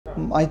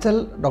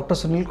Myself, Dr.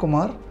 Sunil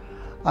Kumar.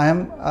 I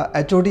am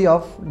HOD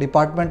of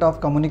Department of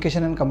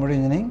Communication and Computer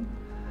Engineering.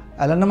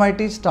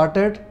 LNMIIT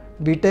started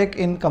BTech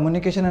in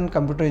Communication and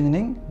Computer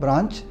Engineering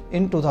branch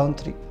in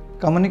 2003.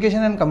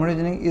 Communication and Computer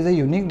Engineering is a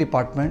unique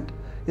department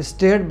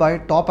steered by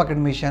top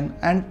academicians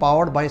and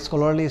powered by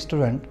scholarly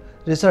students,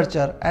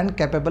 researchers and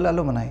capable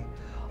alumni.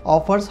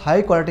 Offers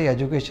high quality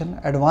education,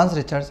 advanced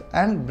research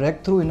and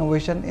breakthrough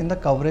innovation in the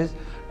coverage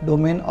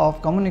domain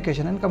of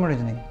communication and computer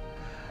engineering.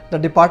 The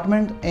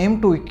department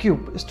aims to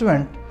equip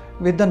students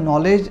with the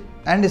knowledge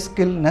and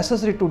skill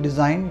necessary to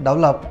design,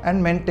 develop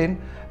and maintain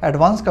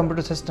advanced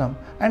computer system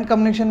and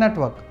communication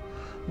network.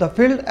 The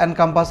field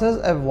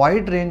encompasses a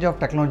wide range of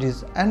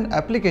technologies and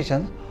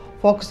applications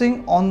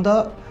focusing on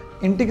the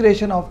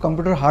integration of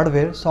computer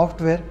hardware,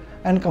 software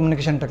and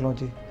communication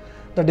technology.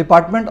 The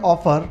department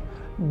offers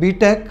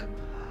BTech,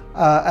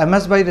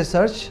 MS by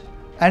Research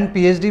and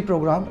PhD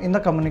program in the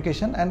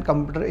communication and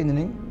computer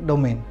engineering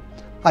domain.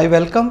 I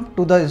welcome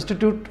to the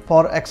Institute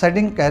for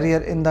exciting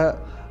career in the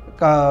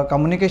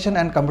communication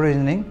and computer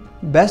engineering.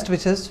 Best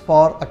wishes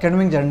for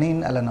academic journey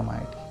in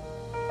LNMIIT.